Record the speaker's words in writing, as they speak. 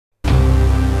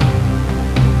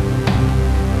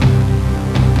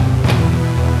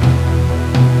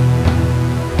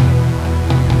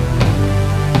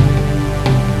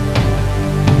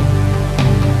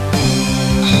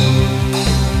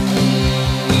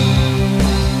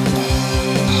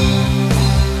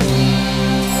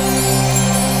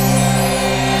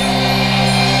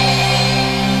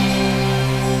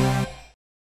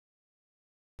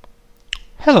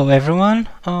Hello everyone,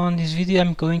 on this video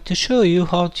I'm going to show you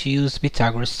how to use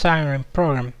Pythagorean Theorem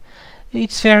program.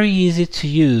 It's very easy to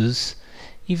use.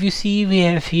 If you see, we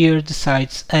have here the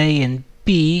sides A and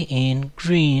B in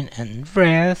green and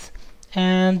red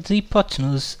and the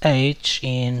hypotenuse H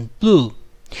in blue.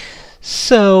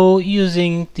 So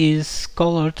using these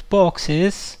colored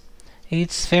boxes,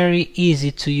 it's very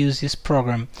easy to use this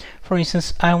program. For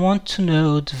instance, I want to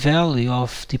know the value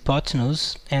of the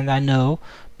hypotenuse and I know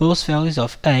both values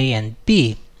of A and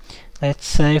B. Let's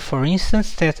say for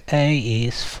instance that A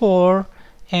is 4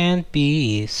 and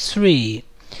B is 3.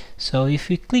 So if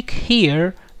we click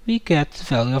here, we get the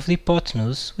value of the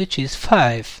hypotenuse, which is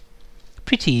 5.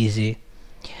 Pretty easy.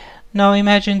 Now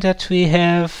imagine that we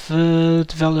have the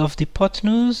value of the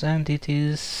hypotenuse and it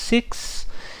is 6.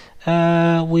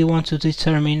 We want to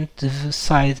determine the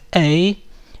side A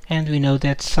and we know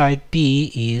that side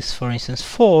B is for instance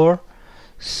 4.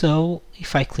 So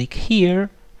if I click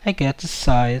here, I get the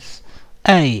size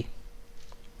A.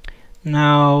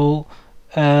 Now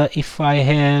if I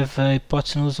have a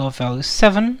hypotenuse of value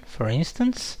 7, for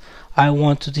instance, I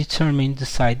want to determine the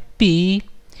side B.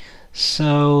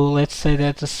 So let's say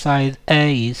that the side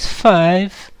A is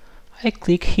 5. I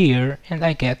click here and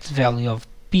I get the value of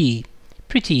B.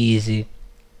 Pretty easy.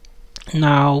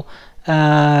 Now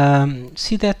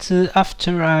see that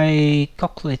after I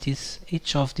calculate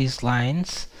each of these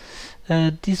lines,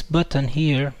 this button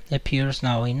here appears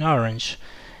now in orange.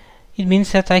 It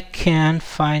means that I can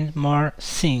find more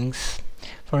things.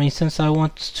 For instance, I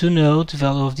want to know the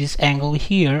value of this angle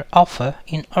here, alpha,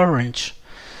 in orange.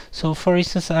 So for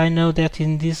instance, I know that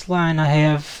in this line I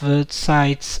have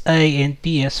sides A and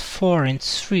B as 4 and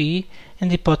 3 and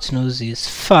the hypotenuse is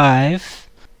 5.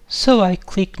 So I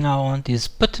click now on this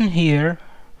button here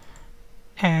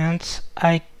and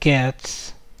I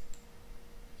get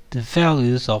the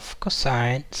values of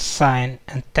cosine, sine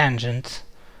and tangent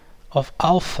of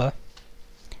alpha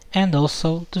and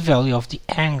also the value of the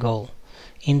angle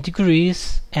in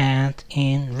degrees and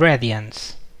in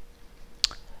radians.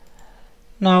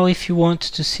 Now if you want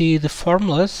to see the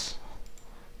formulas,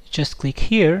 just click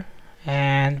here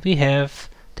and we have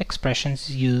the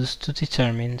expressions used to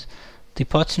determine the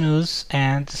hypotenuse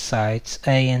and the sides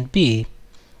A and B.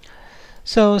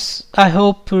 So I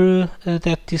hope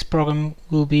that this program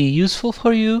will be useful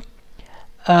for you.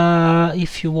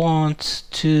 If you want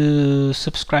to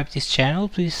subscribe to this channel,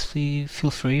 please feel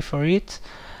free for it.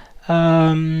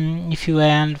 If you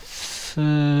have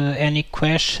any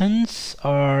questions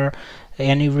or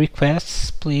any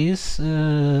requests, please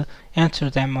enter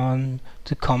them on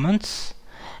the comments.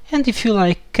 And if you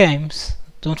like games,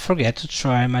 don't forget to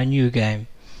try my new game,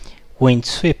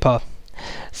 Windsweeper.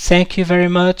 Thank you very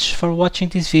much for watching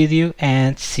this video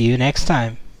and see you next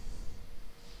time.